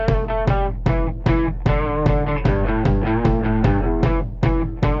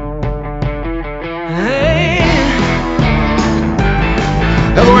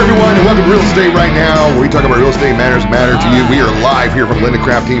Welcome to Real Estate Right Now, where we talk about real estate matters matter to you. We are live here from Linden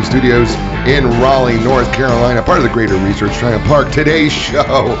Craft Team Studios in Raleigh, North Carolina, part of the Greater Research Triangle Park. Today's show,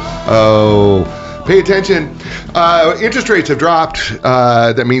 pay attention. Interest rates have dropped.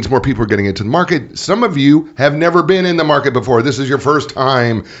 That means more people are getting into the market. Some of you have never been in the market before. This is your first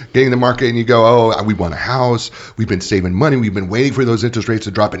time getting in the market, and you go, oh, we want a house. We've been saving money. We've been waiting for those interest rates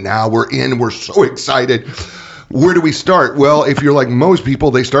to drop, and now we're in. We're so excited. Where do we start? Well, if you're like most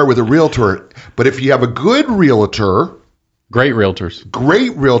people, they start with a realtor. But if you have a good realtor, great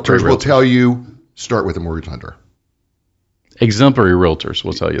realtors will tell you, start with a mortgage lender. Exemplary realtors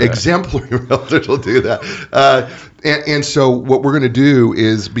will tell you that. Exemplary realtors will do that. And so what we're going to do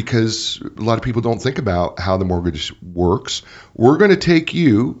is, because a lot of people don't think about how the mortgage works, we're going to take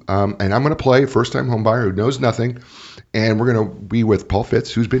you, and I'm going to play a first-time home buyer who knows nothing, and we're going to be with Paul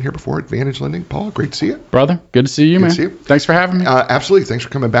Fitts, who's been here before at Vantage Lending. Paul, great to see you. Brother, good to see you, man. Good to see you. Thanks for having me. Absolutely. Thanks for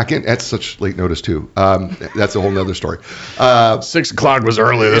coming back in. That's such late notice, too. That's a whole nother story. 6 o'clock was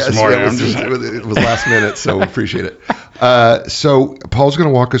early this morning. It was last minute, so we appreciate it. So Paul's going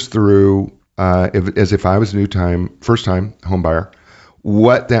to walk us through, as if I was a first-time home buyer,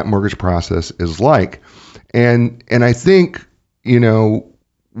 what that mortgage process is like. And I think,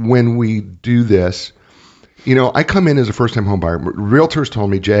 when we do this, I come in as a first-time home buyer. Realtors told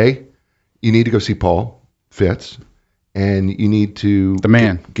me, Jay, you need to go see Paul Fitts, and you need to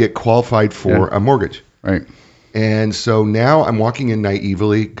get qualified for a mortgage. Right. And so now I'm walking in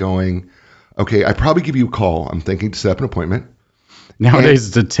naively going, okay, I probably give you a call. I'm thinking to set up an appointment. Nowadays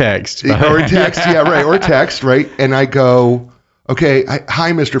it's a text. Or a text, yeah, right. Or a text, right? And I go, okay,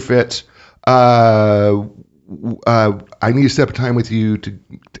 hi, Mr. Fitts. I need to set up a time with you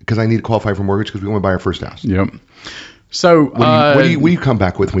because I need to qualify for mortgage because we want to buy our first house. Yep. So what do you come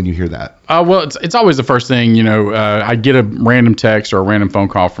back with when you hear that? Well, it's always the first thing, I get a random text or a random phone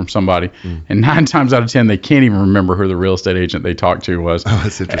call from somebody, and 9 times out of 10, they can't even remember who the real estate agent they talked to was. Oh,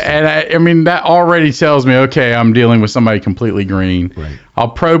 that's interesting. And I mean, that already tells me, okay, I'm dealing with somebody completely green. Right.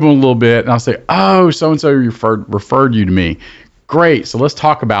 I'll probe them a little bit, and I'll say, oh, so-and-so referred you to me. Great. So let's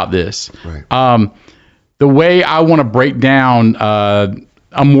talk about this. Right. The way I want to break down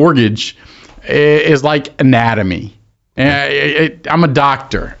a mortgage is like anatomy. I'm a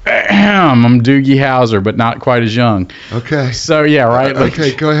doctor. I'm Doogie Howser, but not quite as young. Okay. So, yeah, right?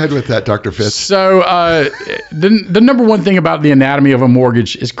 Okay, go ahead with that, Dr. Fitz. So the number one thing about the anatomy of a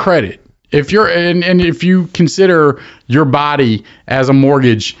mortgage is credit. If you consider your body as a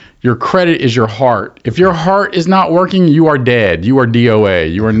mortgage, your credit is your heart. If your heart is not working, you are dead. You are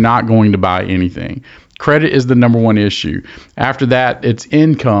DOA. You are not going to buy anything. Credit is the number one issue. After that, it's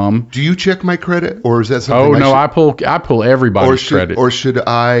income. Do you check my credit, or is that something? Oh no, I pull everybody's credit. Or should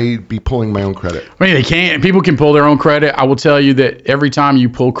I be pulling my own credit? I mean, they can't. People can pull their own credit. I will tell you that every time you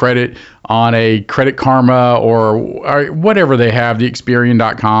pull credit on a Credit Karma or whatever they have, the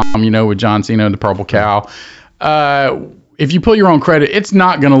Experian.com, with John Cena and the Purple Cow. If you pull your own credit, it's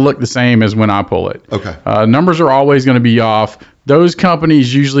not going to look the same as when I pull it. Okay. Numbers are always going to be off. Those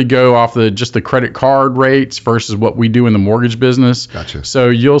companies usually go off just the credit card rates versus what we do in the mortgage business. Gotcha. So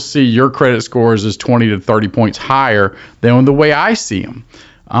you'll see your credit scores is 20 to 30 points higher than the way I see them.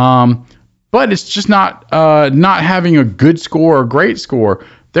 But it's just not having a good score or great score.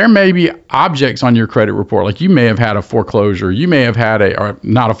 There may be objects on your credit report, like you may have had a foreclosure. You may have had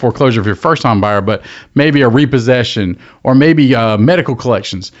not a foreclosure if you're a first-time buyer, but maybe a repossession or maybe medical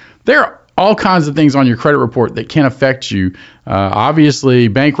collections. There are all kinds of things on your credit report that can affect you. Obviously,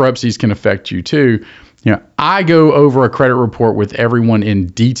 bankruptcies can affect you too. I go over a credit report with everyone in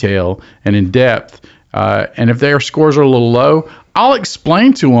detail and in depth. And if their scores are a little low, I'll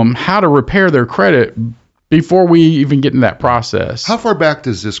explain to them how to repair their credit before we even get in that process. How far back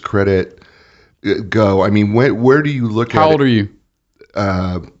does this credit go? I mean, where do you look at it? How old are you?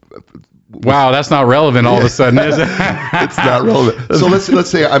 Wow, that's not relevant all of a sudden, is it? It's not relevant. So let's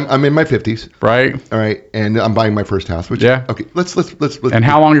say I'm in my 50s. Right. All right, and I'm buying my first house. Okay. Let's. And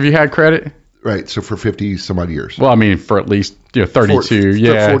how long have you had credit? Right. So for 50 some odd years. Well, I mean, for at least 32. 40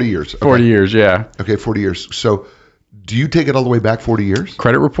 years. Okay. 40 years. Yeah. Okay, 40 years. So, do you take it all the way back 40 years?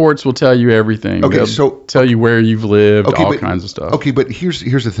 Credit reports will tell you everything. Okay, They'll tell you where you've lived, kinds of stuff. Okay, but here's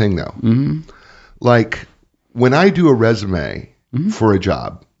the thing though. Mm-hmm. Like when I do a resume for a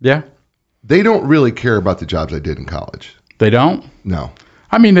job, they don't really care about the jobs I did in college. They don't? No.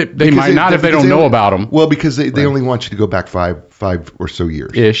 I mean, they might not if they don't know about them. Well, because they only want you to go back five or so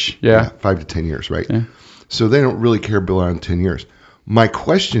years. Ish, yeah. 5 to 10 years, right? Yeah. So they don't really care beyond 10 years. My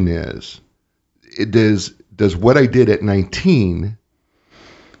question is, does what I did at 19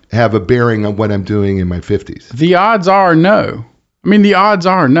 have a bearing on what I'm doing in my 50s? The odds are no. I mean, the odds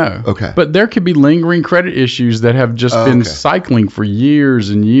are no. Okay. But there could be lingering credit issues that have just been cycling for years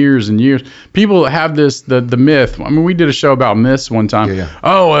and years and years. People have the myth. I mean, we did a show about myths one time. Yeah.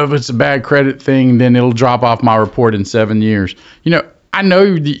 Oh, if it's a bad credit thing, then it'll drop off my report in 7 years. You know, I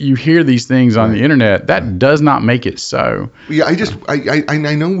know that you hear these things on the internet. That does not make it so. Yeah, I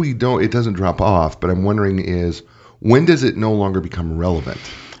know we don't. It doesn't drop off, but I'm wondering is when does it no longer become relevant?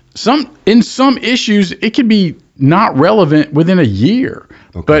 In some issues, it could be not relevant within a year.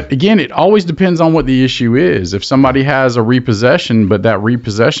 Okay. But again, it always depends on what the issue is. If somebody has a repossession, but that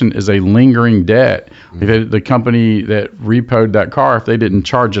repossession is a lingering debt, if the company that repoed that car, if they didn't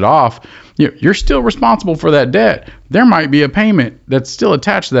charge it off, you're still responsible for that debt. There might be a payment that's still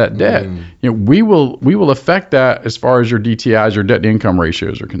attached to that debt. We will affect that as far as your DTIs, your debt to income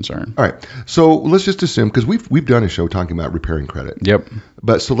ratios are concerned. All right. So let's just assume, because we've done a show talking about repairing credit. Yep.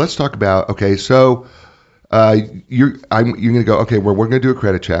 But so let's talk about, okay, so you're going to go, okay, we're going to do a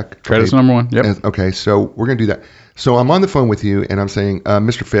credit check. Credit's number one. Yep. And, okay, so we're going to do that. So I'm on the phone with you, and I'm saying,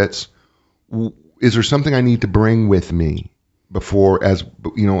 Mr. Fitz, is there something I need to bring with me before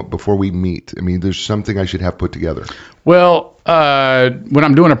we meet? I mean, there's something I should have put together. Well, when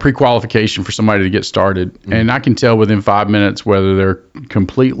I'm doing a pre-qualification for somebody to get started, and I can tell within 5 minutes whether they're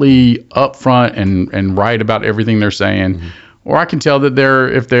completely upfront and right about everything they're saying, or I can tell that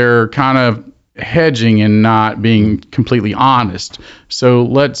if they're kind of hedging and not being completely honest. So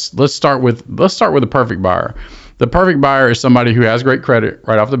let's start with the perfect buyer. The perfect buyer is somebody who has great credit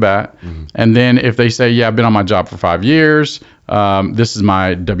right off the bat. And then if they say, yeah, I've been on my job for 5 years, this is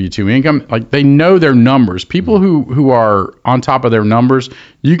my W-2 income, like they know their numbers. People who are on top of their numbers,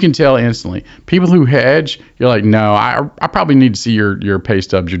 you can tell instantly. People who hedge, you're like, no, I probably need to see your pay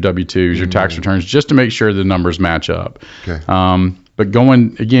stubs, your W-2s, your tax returns, just to make sure the numbers match up. Okay. But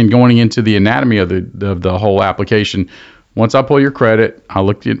going into the anatomy of the whole application, once I pull your credit, I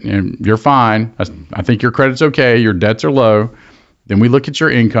look at and you're fine. I think your credit's okay. Your debts are low. Then we look at your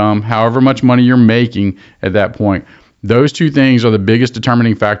income, however much money you're making at that point. Those two things are the biggest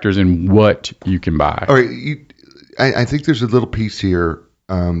determining factors in what you can buy. All right. I think there's a little piece here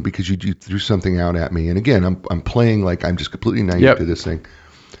because you threw something out at me. And again, I'm playing like I'm just completely naive to this thing.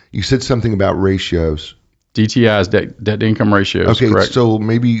 You said something about ratios. DTI's debt to income ratios. Okay, correct. So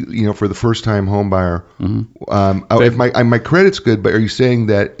maybe for the first time home buyer, if my credit's good, but are you saying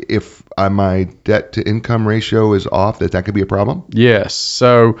that if my debt to income ratio is off, that could be a problem? Yes.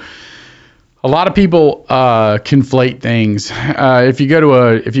 So a lot of people conflate things. If you go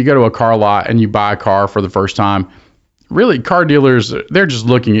to a car lot and you buy a car for the first time, really car dealers, they're just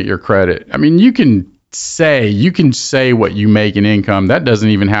looking at your credit. I mean, you can say what you make in income. That doesn't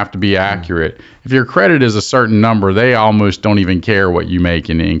even have to be accurate. If your credit is a certain number, they almost don't even care what you make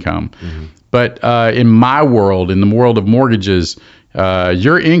in income. But in my world, in the world of mortgages,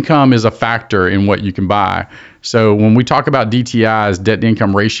 your income is a factor in what you can buy. So when we talk about DTIs, debt to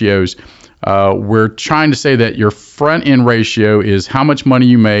income ratios, we're trying to say that your front end ratio is how much money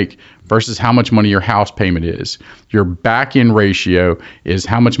you make versus how much money your house payment is. Your back end ratio is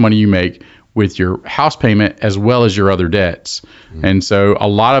how much money you make with your house payment as well as your other debts. And so a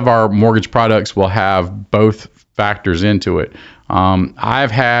lot of our mortgage products will have both factors into it.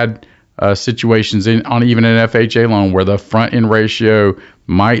 I've had situations on even an FHA loan where the front end ratio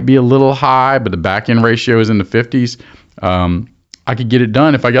might be a little high, but the back end ratio is in the 50s. I could get it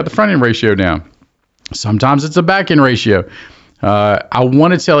done if I got the front end ratio down. Sometimes it's a back end ratio. I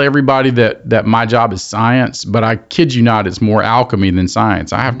want to tell everybody that my job is science, but I kid you not, it's more alchemy than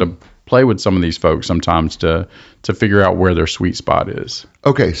science. I have to play with some of these folks sometimes to figure out where their sweet spot is.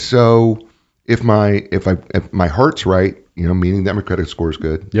 Okay, so if my heart's right, meaning that my credit score is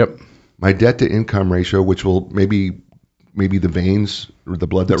good. Yep. My debt to income ratio, which will maybe the veins or the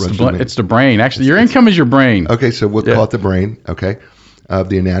blood that runs through it's the brain. Actually, your income is your brain. Okay, so we'll call it the brain. Okay,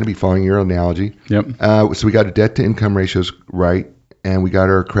 the anatomy, following your analogy. Yep. So we got a debt to income ratios right, and we got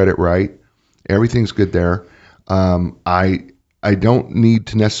our credit right. Everything's good there. I don't need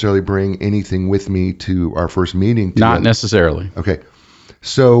to necessarily bring anything with me to our first meeting. Not necessarily. Okay.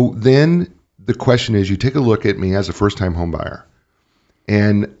 So then the question is, you take a look at me as a first-time home buyer,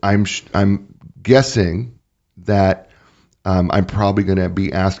 and I'm guessing that I'm probably going to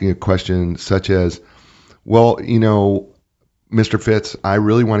be asking a question such as, well, Mr. Fitz, I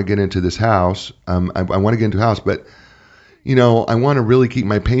really want to get into this house. I want to get into a house, but, I want to really keep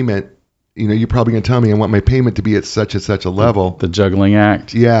my payment. You're probably going to tell me I want my payment to be at such and such a level. The juggling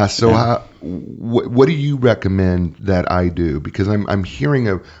act. Yeah. So what do you recommend that I do? Because I'm hearing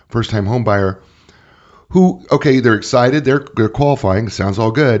a first-time home buyer who, okay, they're excited, they're qualifying, it sounds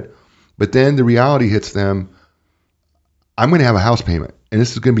all good, but then the reality hits them. I'm going to have a house payment, and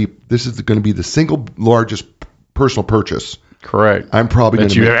this is going to be the single largest personal purchase. Correct. I'm probably going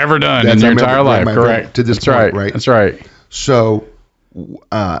to you've ever done in your entire life. Correct. To this point, right? That's right. So,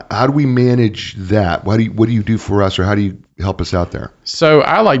 how do we manage that? What do you do for us, or how do you help us out there? So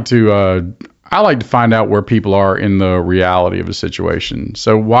I like to find out where people are in the reality of a situation.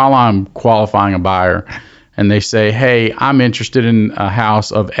 So while I'm qualifying a buyer, and they say, "Hey, I'm interested in a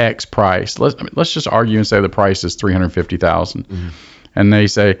house of X price," let's just argue and say the price is $350,000, and they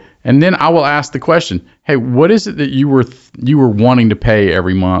say, and then I will ask the question, "Hey, what is it that you were wanting to pay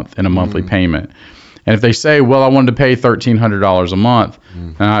every month in a monthly payment?" And if they say, "Well, I wanted to pay $1,300 a month,"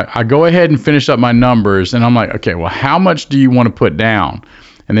 and I go ahead and finish up my numbers, and I'm like, "Okay, well, how much do you want to put down?"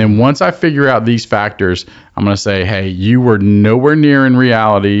 And then once I figure out these factors, I'm going to say, "Hey, you were nowhere near in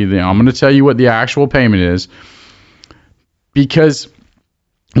reality. Then I'm going to tell you what the actual payment is," because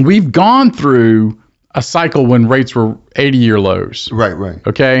we've gone through a cycle when rates were 80-year lows. Right.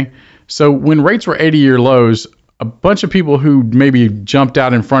 Okay? So when rates were 80-year lows, a bunch of people who maybe jumped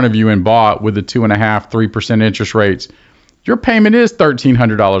out in front of you and bought with the 2.5%, 3% interest rates, your payment is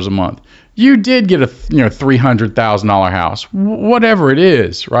 $1,300 a month. You did get a $300,000 house, whatever it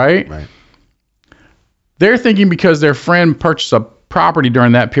is, right? Right. They're thinking because their friend purchased a property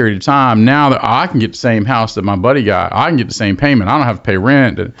during that period of time, now that I can get the same house that my buddy got, I can get the same payment. I don't have to pay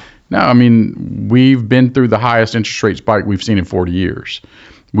rent. No, I mean, we've been through the highest interest rate spike we've seen in 40 years.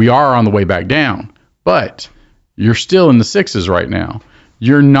 We are on the way back down, but you're still in the sixes right now.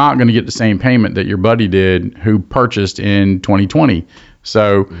 You're not going to get the same payment that your buddy did who purchased in 2020.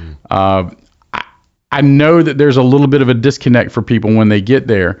 So I know that there's a little bit of a disconnect for people when they get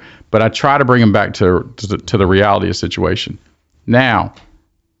there, but I try to bring them back to the reality of the situation. Now,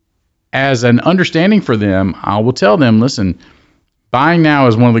 as an understanding for them, I will tell them, listen, buying now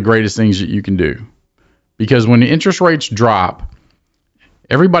is one of the greatest things that you can do, because when the interest rates drop,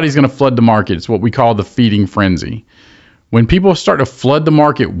 everybody's going to flood the market. It's what we call the feeding frenzy. When people start to flood the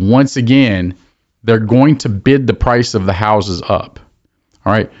market once again, they're going to bid the price of the houses up.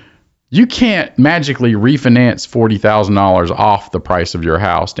 All right. You can't magically refinance $40,000 off the price of your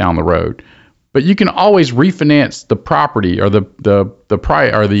house down the road, but you can always refinance the property or the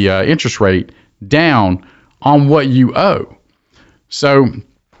price or the interest rate down on what you owe. So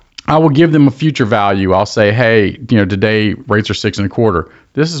I will give them a future value. I'll say, hey, today rates are 6.25.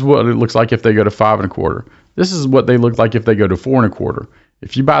 This is what it looks like if they go to 5.25. This is what they look like if they go to 4.25.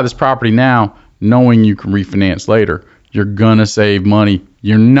 If you buy this property now, knowing you can refinance later, you're gonna save money.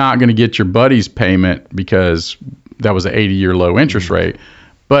 You're not gonna get your buddy's payment because that was an 80-year low interest rate.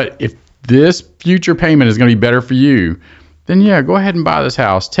 But if this future payment is gonna be better for you, then yeah, go ahead and buy this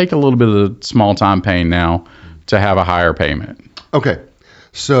house. Take a little bit of the small time pain now to have a higher payment. Okay,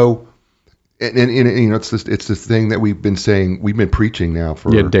 so and it's this thing that we've been saying, we've been preaching now for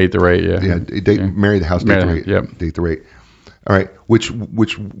date the rate, marry the house, date the rate, date the rate. All right, which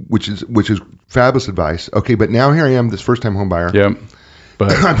is fabulous advice. Okay, but now here I am, this first time home buyer. Yep.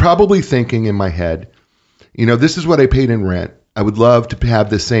 But I'm probably thinking in my head, this is what I paid in rent. I would love to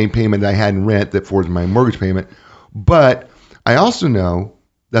have the same payment I had in rent that for my mortgage payment, but I also know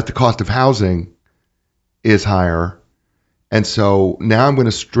that the cost of housing is higher. And so now I'm going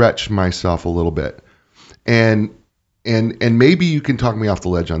to stretch myself a little bit, and maybe you can talk me off the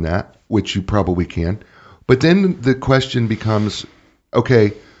ledge on that, which you probably can. But then the question becomes,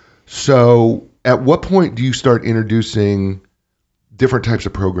 okay, so at what point do you start introducing different types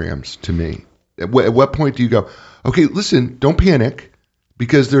of programs to me? At what point do you go, okay, listen, don't panic,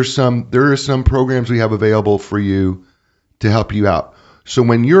 because there are some programs we have available for you to help you out. So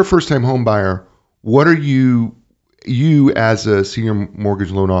when you're a first-time home buyer, what are you as a senior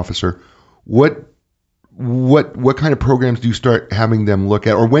mortgage loan officer, what kind of programs do you start having them look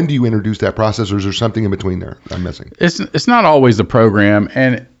at, or when do you introduce that process, or is there something in between there I'm missing? It's not always the program,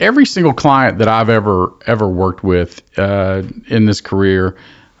 and every single client that I've ever worked with in this career,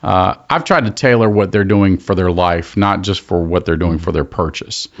 I've tried to tailor what they're doing for their life, not just for what they're doing for their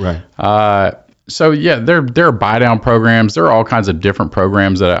purchase. Right. So yeah, there are buy down programs. There are all kinds of different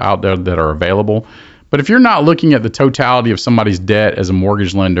programs that are out there that are available. But if you're not looking at the totality of somebody's debt as a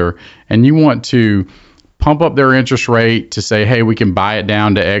mortgage lender, and you want to pump up their interest rate to say, hey, we can buy it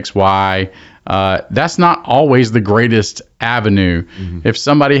down to X, Y, that's not always the greatest avenue. Mm-hmm. If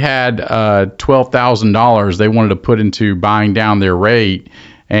somebody had $12,000 they wanted to put into buying down their rate,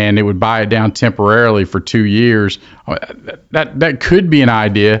 and it would buy it down temporarily for 2 years. That could be an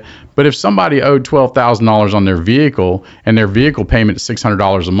idea. But if somebody owed $12,000 on their vehicle and their vehicle payment is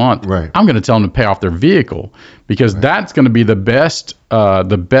 $600 a month, Right. I'm going to tell them to pay off their vehicle, because that's going to be the best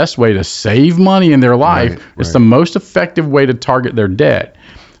way to save money in their life. Right, It's right. the most effective way to target their debt.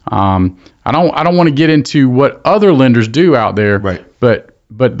 I don't want to get into what other lenders do out there, Right. but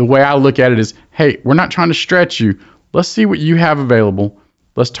the way I look at it is, hey, we're not trying to stretch you. Let's see what you have available.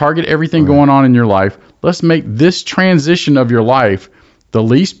 Let's target everything going on in your life. Let's make this transition of your life the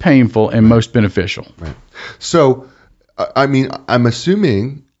least painful and most beneficial. Right. So, I mean, I'm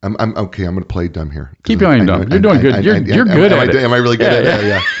assuming. I'm okay. I'm going to play dumb here. Keep playing dumb. You're doing good. You're good at it. Am I really good at it? Yeah.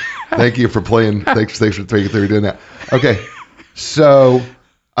 Yeah. Thank you for playing. Thanks for doing that. Okay. So,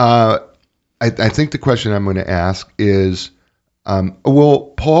 I think the question I'm going to ask is,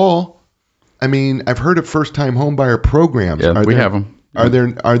 well, Paul, I mean, I've heard of first-time homebuyer programs. Yeah, we have them. Are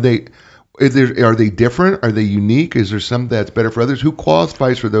they different? Are they unique? Is there some that's better for others? Who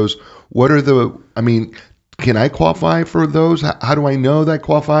qualifies for those? Can I qualify for those? How do I know that I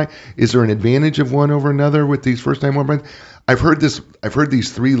qualify? Is there an advantage of one over another with these first-time homebuyers? I've heard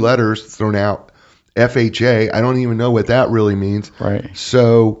these 3 letters thrown out. FHA. I don't even know what that really means. Right.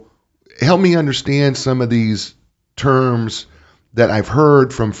 So help me understand some of these terms that I've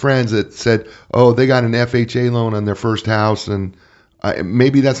heard from friends that said, oh, they got an FHA loan on their first house, and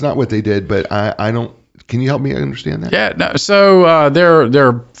maybe that's not what they did, but I don't. Can you help me understand that? Yeah. No, so there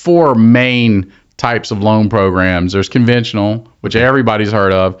are 4 main types of loan programs. There's conventional, which everybody's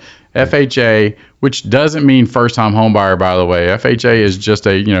heard of. FHA, which doesn't mean first-time homebuyer, by the way. FHA is just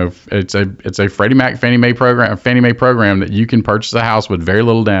it's a Freddie Mac Fannie Mae program that you can purchase a house with very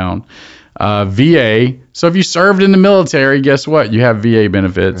little down. VA. So if you served in the military, guess what? You have VA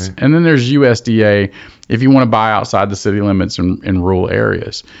benefits. Right. And then there's USDA if you want to buy outside the city limits in rural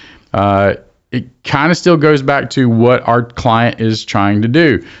areas. It kind of still goes back to what our client is trying to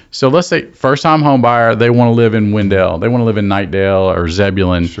do. So let's say first-time home buyer, they want to live in Wendell, they want to live in Knightdale or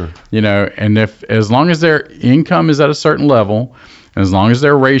Zebulon, Sure. And as long as their income is at a certain level, and as long as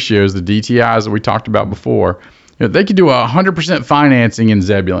their ratios, the DTIs that we talked about before, they could do 100% financing in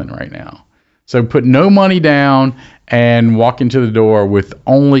Zebulon right now. So put no money down and walk into the door with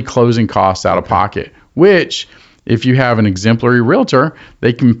only closing costs out of pocket, which, if you have an exemplary realtor,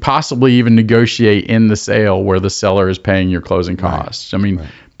 they can possibly even negotiate in the sale where the seller is paying your closing costs. Right. I mean,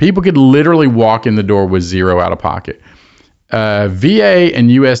 people could literally walk in the door with zero out of pocket. VA and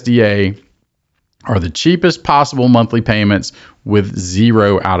USDA are the cheapest possible monthly payments with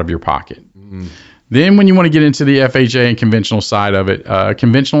zero out of your pocket. Mm-hmm. Then when you want to get into the FHA and conventional side of it,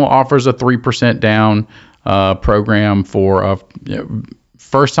 conventional offers a 3% down program for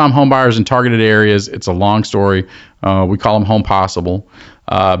first-time home buyers in targeted areas. It's a long story. We call them Home Possible.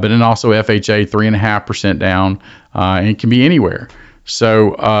 But then also FHA, 3.5% down, and it can be anywhere.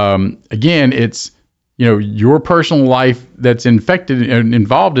 So again, it's your personal life that's infected and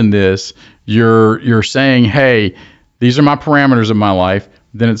involved in this. You're saying, hey, these are my parameters of my life.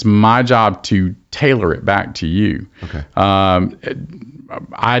 Then it's my job to tailor it back to you. Okay.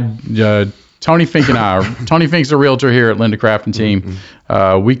 Tony Fink and Tony Fink's a realtor here at Linda Craft and Team.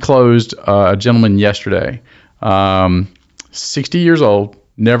 Mm-hmm. We closed a gentleman yesterday, 60 years old,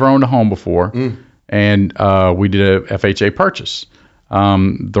 never owned a home before, and we did a FHA purchase.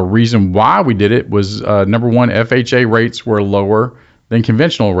 The reason why we did it was, number one, FHA rates were lower than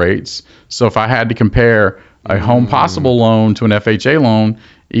conventional rates. So if I had to compare a Home Possible loan to an FHA loan,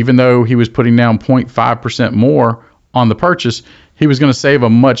 even though he was putting down 0.5% more on the purchase, he was going to save a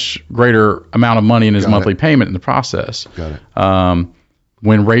much greater amount of money in his monthly payment in the process. Got it.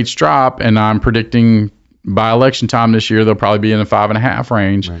 When rates drop, and I'm predicting by election time this year, they'll probably be in the 5.5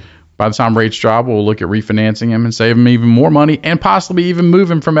 range. Right. By the time rates drop, we'll look at refinancing him and save him even more money, and possibly even move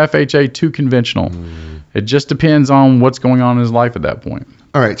him from FHA to conventional. It just depends on what's going on in his life at that point.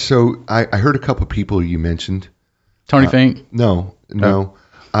 All right. So I heard a couple of people you mentioned. Tony Fink? No.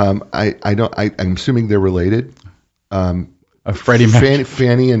 I'm assuming they're related. Freddie Mac.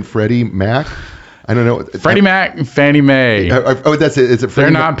 Fannie and Freddie Mac. I don't know. Freddie Mac and Fannie Mae. That's it. Is it They're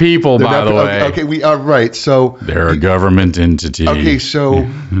not people, by the way. Okay, we are right. So they're a government entity. Okay, so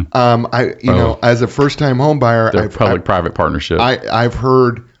as a first-time home buyer, they're public-private partnership. I've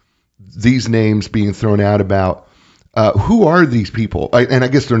heard these names being thrown out about who are these people, and I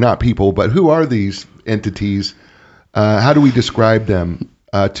guess they're not people, but who are these entities? How do we describe them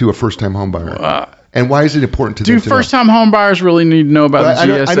to a first-time home buyer? And why is it important to them? Do first-time home buyers really need to know about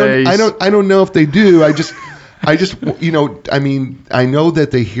the GSAs? I don't know if they do. I know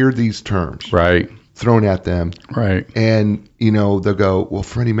that they hear these terms. Right. thrown at them. Right. And, they'll go, well,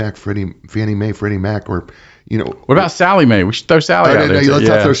 Fannie Mae, Freddie Mac, or, What about Sally Mae? We should throw Sally out there. Let's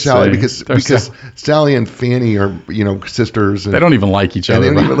not throw Sally see. because Sally and Fannie are, sisters. And they don't even like each other.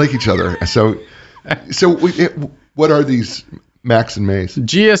 They don't even like each other. So what are these Macs and Mays?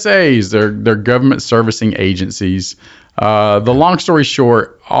 GSAs, they're government servicing agencies. The long story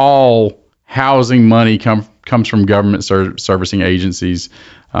short, all housing money comes from government servicing agencies.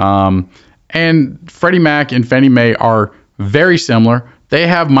 And Freddie Mac and Fannie Mae are very similar. They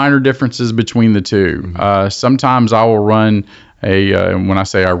have minor differences between the two. Sometimes I will run when I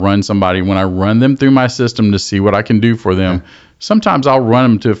say I run somebody, when I run them through my system to see what I can do for them, sometimes I'll run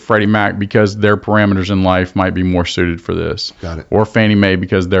them to Freddie Mac because their parameters in life might be more suited for this. Got it. Or Fannie Mae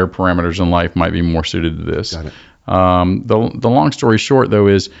because their parameters in life might be more suited to this. Got it. The long story short, though,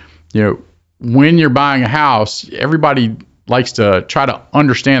 is, when you're buying a house, everybody likes to try to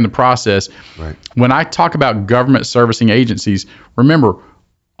understand the process. Right. When I talk about government servicing agencies, remember,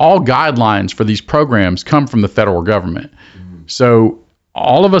 all guidelines for these programs come from the federal government. Mm-hmm. So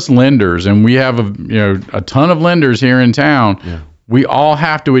all of us lenders, and we have a ton of lenders here in town, we all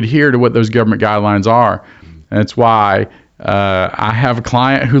have to adhere to what those government guidelines are. Mm-hmm. That's why I have a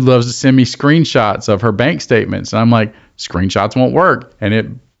client who loves to send me screenshots of her bank statements. And I'm like, screenshots won't work. And it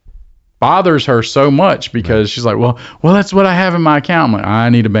bothers her so much because she's like, well, that's what I have in my account. I'm like, I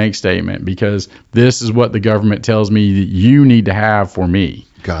need a bank statement because this is what the government tells me that you need to have for me.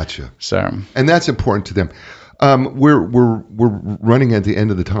 Gotcha. So, and that's important to them. We're running at the end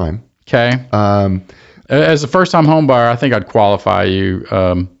of the time. Okay. As a first-time home buyer, I think I'd qualify you.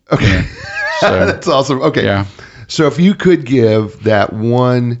 Okay. So, that's awesome. Okay. Yeah. So if you could give that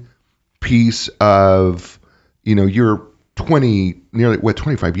one piece of, your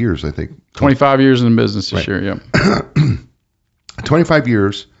 25 years, I think. 25 years in the business this year, yeah. 25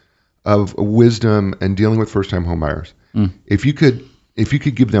 years of wisdom and dealing with first-time home buyers. If you could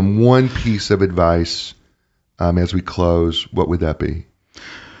give them one piece of advice as we close, what would that be?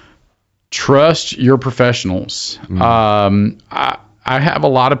 Trust your professionals. I have a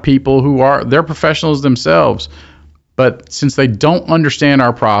lot of people who they're professionals themselves, but since they don't understand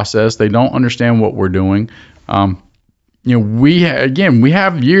our process, they don't understand what we're doing. We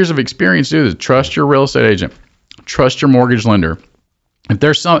have years of experience to do this. Trust your real estate agent. Trust your mortgage lender. If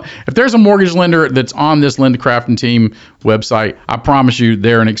there's a mortgage lender that's on this Linda Crafton Team website, I promise you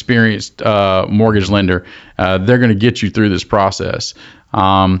they're an experienced mortgage lender. They're going to get you through this process.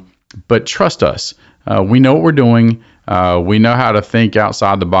 But trust us. We know what we're doing. We know how to think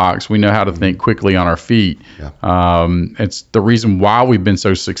outside the box. We know how to think quickly on our feet. Yeah. It's the reason why we've been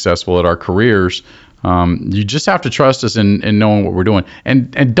so successful at our careers. You just have to trust us in knowing what we're doing.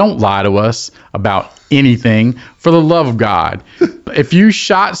 And don't lie to us about anything, for the love of God. If you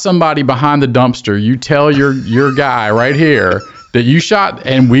shot somebody behind the dumpster, you tell your guy right here that you shot,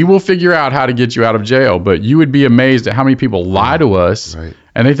 and we will figure out how to get you out of jail. But you would be amazed at how many people lie to us, right,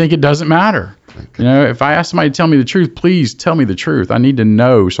 and they think it doesn't matter. If I ask somebody to tell me the truth, please tell me the truth. I need to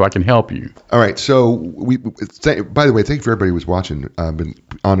know so I can help you. All right. So by the way, thank you for everybody who was watching. I've been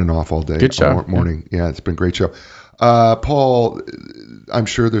on and off all day. Good show. All morning. Yeah, it's been a great show. Paul, I'm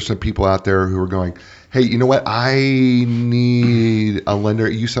sure there's some people out there who are going, hey, you know what? I need a lender.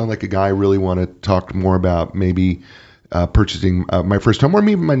 You sound like a guy I really want to talk more about maybe purchasing my first home or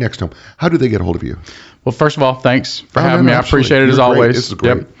maybe my next home. How do they get a hold of you? Well, first of all, thanks for having me. I appreciate it as always. This is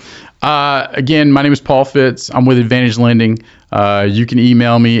great. Yep. Again, my name is Paul Fitts. I'm with Advantage Lending. You can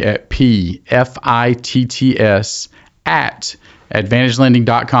email me at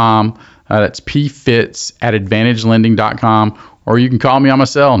pfitts@advantagelending.com. That's pfitts@advantagelending.com. Or you can call me on my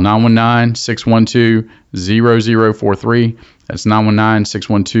cell, 919-612-0043. That's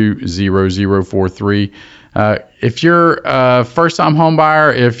 919-612-0043. If you're a first-time home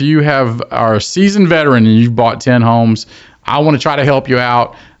buyer, if you are a seasoned veteran and you've bought 10 homes, I want to try to help you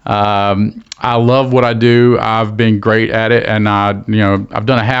out. I love what I do. I've been great at it, and I've done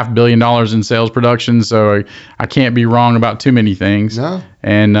 $500 million in sales production, so I can't be wrong about too many things. No.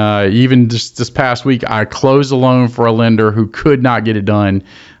 And even just this past week, I closed a loan for a lender who could not get it done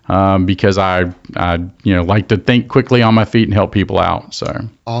because I like to think quickly on my feet and help people out. So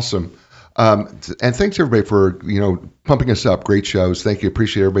awesome. And thanks everybody for, pumping us up. Great shows. Thank you.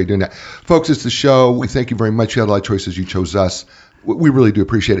 Appreciate everybody doing that. Folks, it's the show. We thank you very much. You had a lot of choices. You chose us. We really do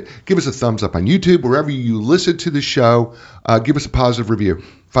appreciate it. Give us a thumbs up on YouTube, wherever you listen to the show. Give us a positive review.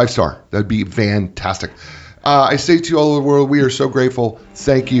 5-star. That'd be fantastic. I say to you all over the world, we are so grateful.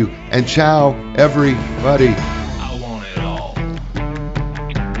 Thank you. And ciao, everybody. I want it all.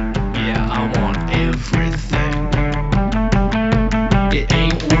 Yeah, I want everything. It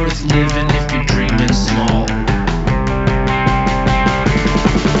ain't worth living